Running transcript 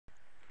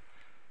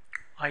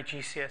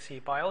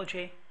IGCSE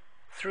Biology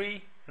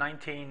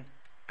 319b.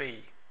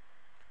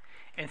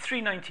 In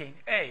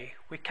 319a,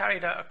 we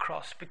carried out a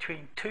cross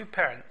between two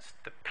parents,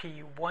 the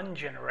P1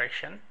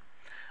 generation,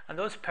 and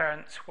those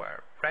parents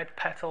were red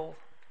petal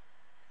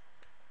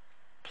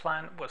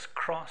plant was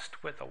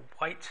crossed with a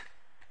white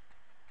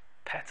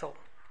petal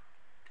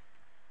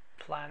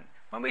plant.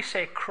 When we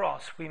say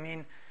cross, we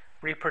mean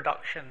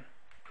reproduction.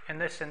 In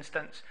this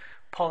instance,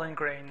 pollen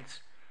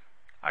grains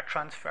are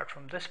transferred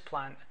from this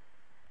plant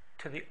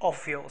to the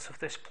ovules of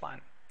this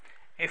plant.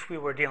 If we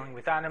were dealing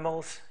with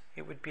animals,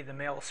 it would be the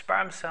male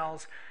sperm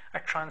cells are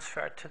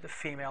transferred to the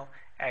female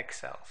egg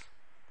cells.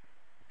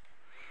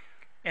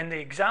 In the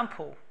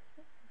example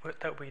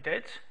that we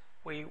did,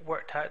 we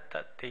worked out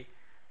that the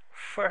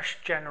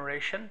first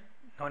generation,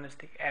 known as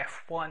the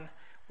F1,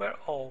 were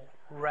all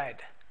red,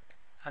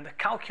 and the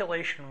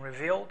calculation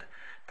revealed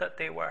that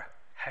they were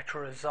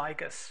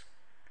heterozygous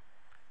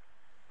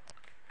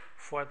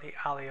for the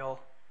allele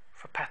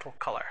for petal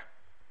color.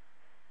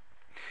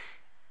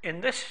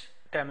 In this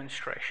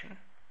demonstration,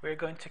 we're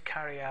going to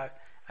carry out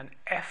an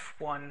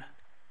F1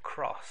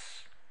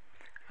 cross,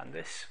 and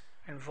this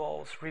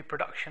involves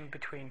reproduction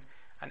between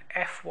an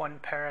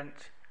F1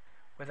 parent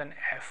with an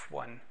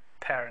F1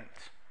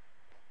 parent.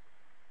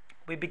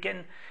 We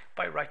begin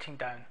by writing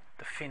down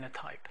the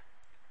phenotype,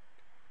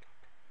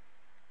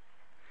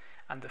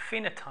 and the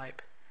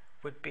phenotype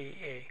would be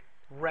a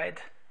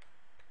red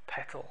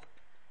petal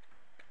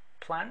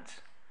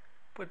plant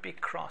would be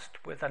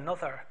crossed with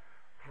another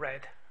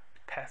red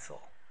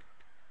petal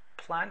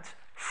plant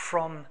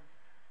from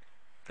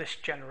this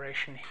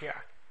generation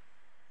here.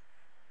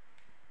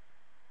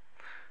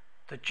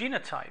 The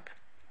genotype,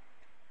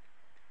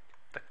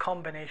 the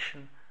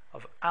combination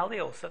of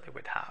alleles that they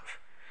would have,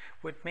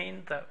 would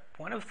mean that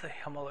one of the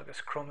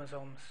homologous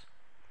chromosomes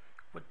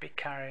would be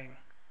carrying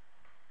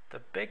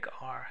the big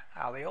R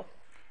allele,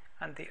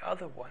 and the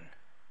other one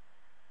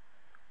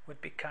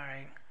would be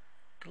carrying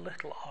the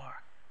little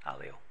r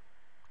allele.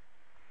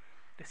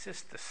 This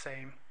is the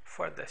same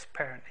for this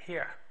parent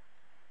here.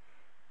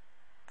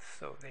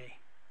 So the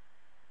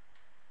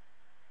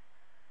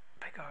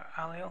big R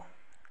allele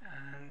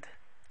and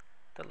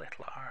the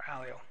little r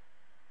allele.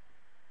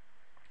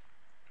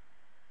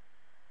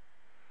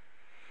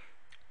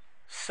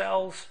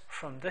 Cells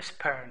from this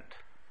parent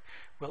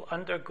will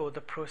undergo the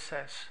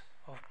process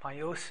of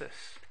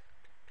meiosis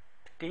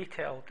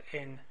detailed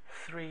in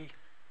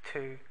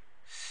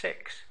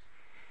 326,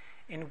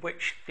 in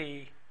which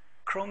the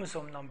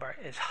chromosome number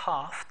is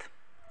halved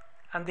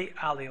and the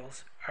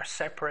alleles are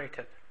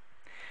separated,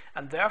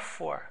 and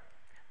therefore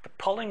the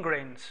pollen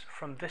grains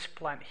from this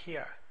plant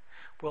here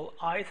will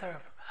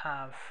either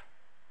have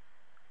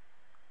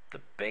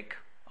the big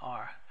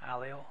R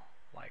allele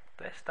like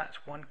this,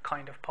 that's one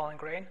kind of pollen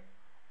grain,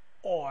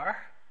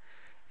 or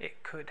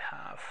it could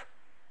have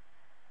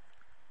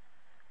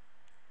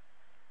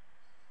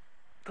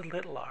the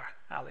little r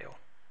allele.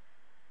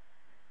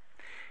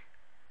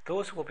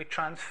 Those will be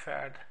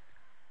transferred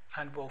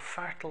and will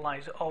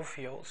fertilize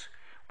ovules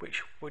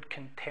which would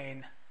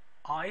contain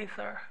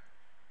either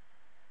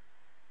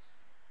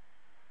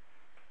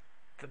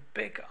the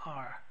big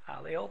R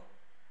allele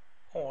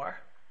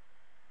or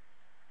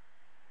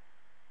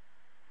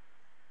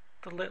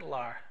the little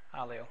r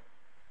allele.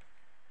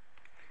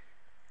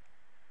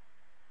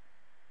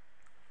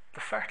 The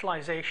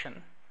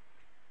fertilization,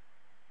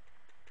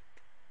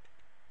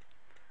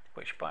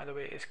 which by the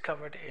way is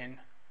covered in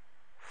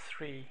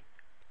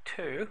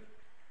 3.2,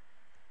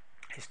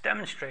 is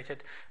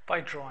demonstrated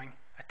by drawing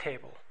a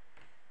table.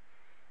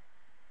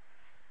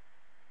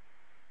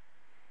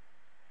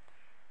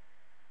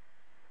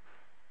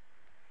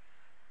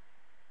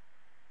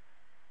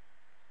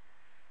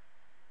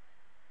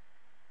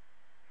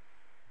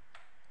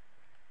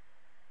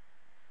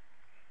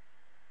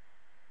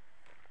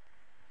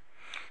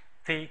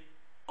 The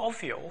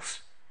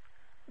ovules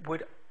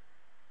would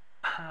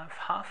have,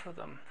 half of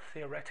them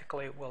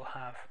theoretically will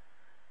have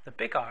the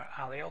big R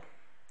allele,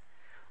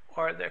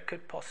 or there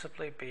could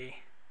possibly be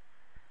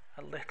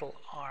a little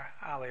r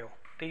allele.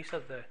 These are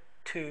the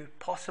two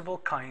possible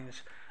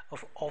kinds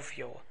of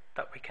ovule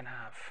that we can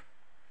have.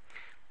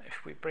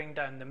 If we bring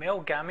down the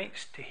male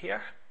gametes to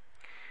here,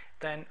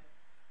 then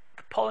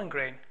the pollen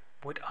grain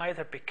would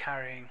either be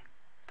carrying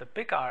the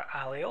big R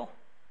allele,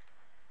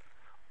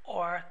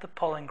 or the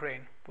pollen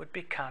grain would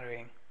be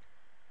carrying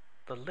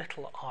the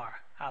little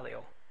r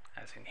allele,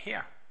 as in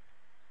here.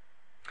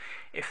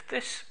 If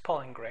this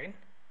pollen grain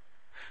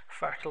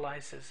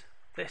fertilizes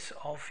this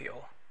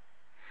ovule,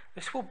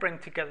 this will bring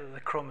together the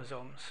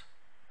chromosomes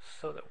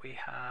so that we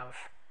have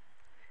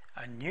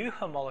a new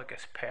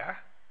homologous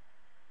pair,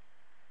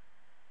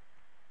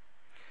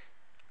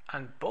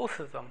 and both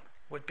of them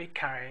would be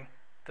carrying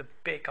the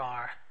big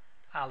R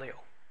allele,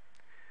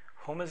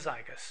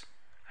 homozygous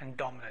and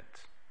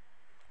dominant.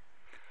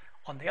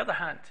 On the other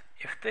hand,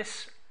 if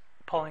this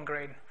pollen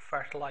grain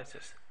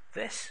fertilizes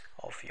this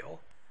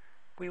ovule,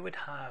 we would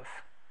have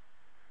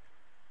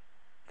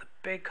the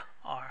big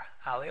R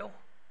allele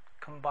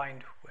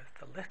combined with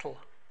the little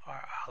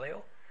r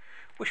allele,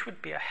 which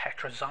would be a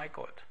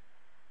heterozygote.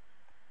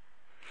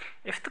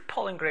 If the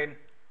pollen grain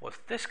was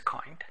this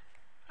kind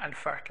and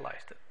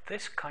fertilized at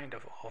this kind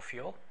of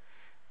ovule,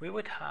 we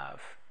would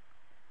have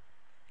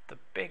the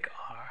big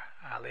R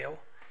allele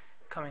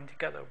coming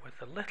together with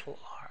the little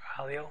r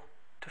allele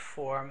to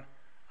form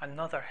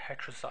another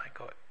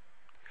heterozygote.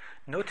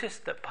 Notice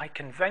that by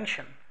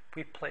convention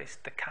we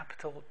placed the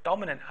capital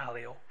dominant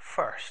allele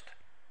first.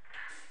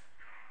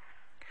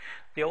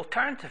 The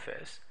alternative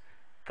is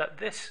that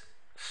this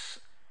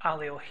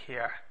allele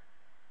here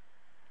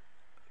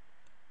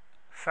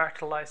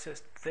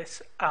fertilizes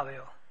this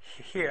allele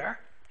here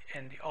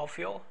in the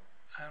ovule,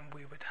 and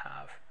we would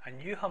have a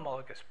new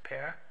homologous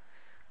pair,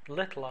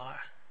 little r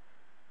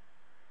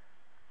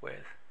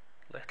with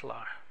little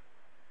r.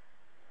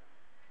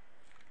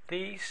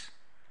 These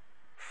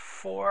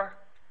 4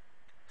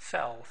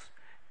 cells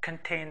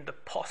contain the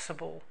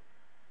possible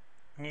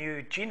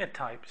new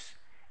genotypes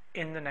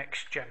in the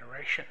next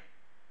generation.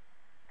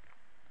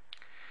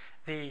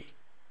 The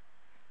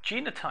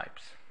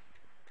genotypes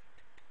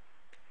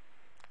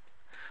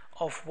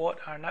of what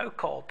are now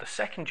called the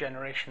second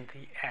generation,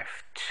 the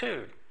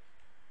F2,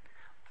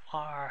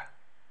 are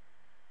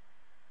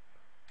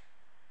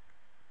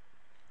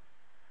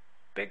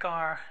big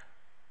R,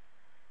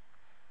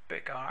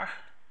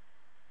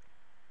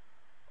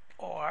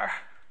 or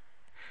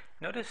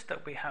notice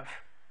that we have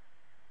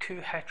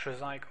 2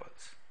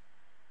 heterozygotes,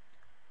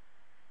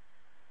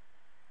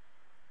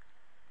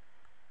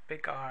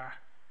 big R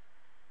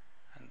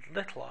and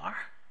little r,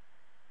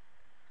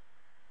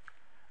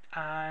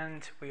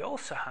 and we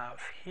also have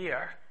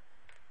here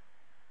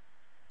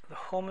the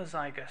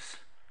homozygous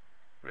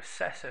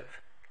recessive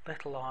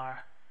little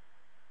r,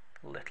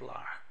 little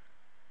r.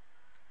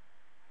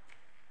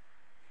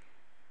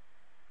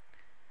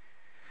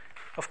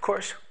 Of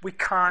course, we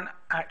can't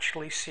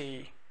actually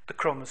see the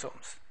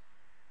chromosomes.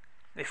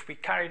 If we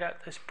carried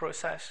out this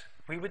process,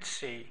 we would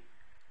see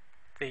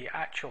the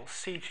actual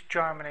seeds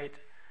germinate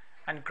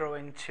and grow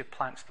into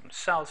plants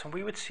themselves, and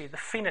we would see the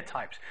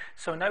phenotypes.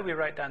 So now we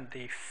write down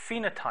the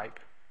phenotype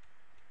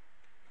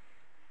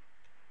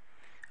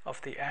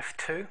of the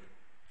F2.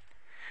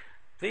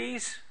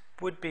 These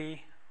would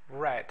be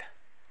red.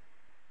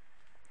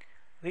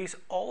 These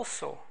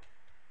also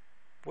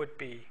would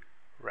be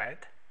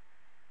red,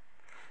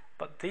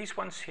 but these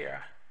ones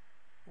here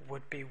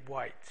would be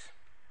white.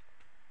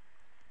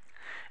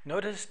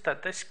 Notice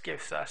that this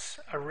gives us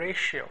a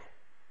ratio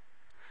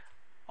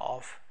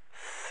of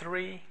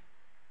 3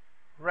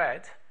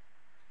 red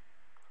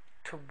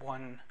to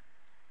 1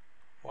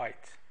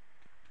 white.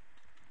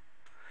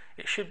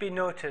 It should be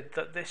noted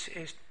that this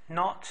is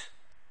not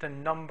the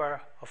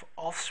number of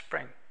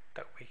offspring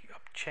that we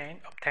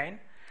obtain,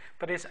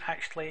 but is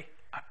actually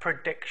a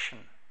prediction.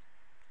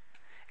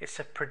 It's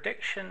a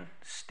prediction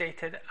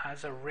stated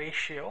as a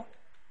ratio,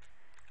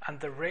 and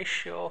the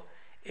ratio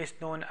is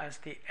known as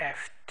the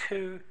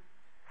F2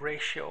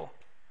 ratio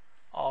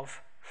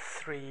of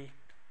 3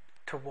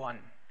 to 1.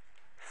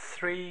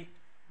 3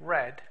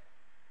 red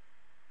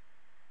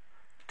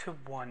to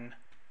 1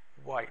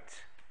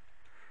 white.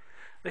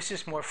 This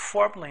is more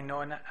formally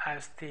known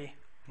as the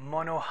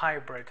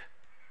monohybrid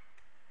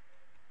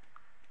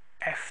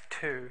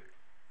F2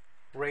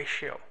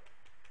 ratio.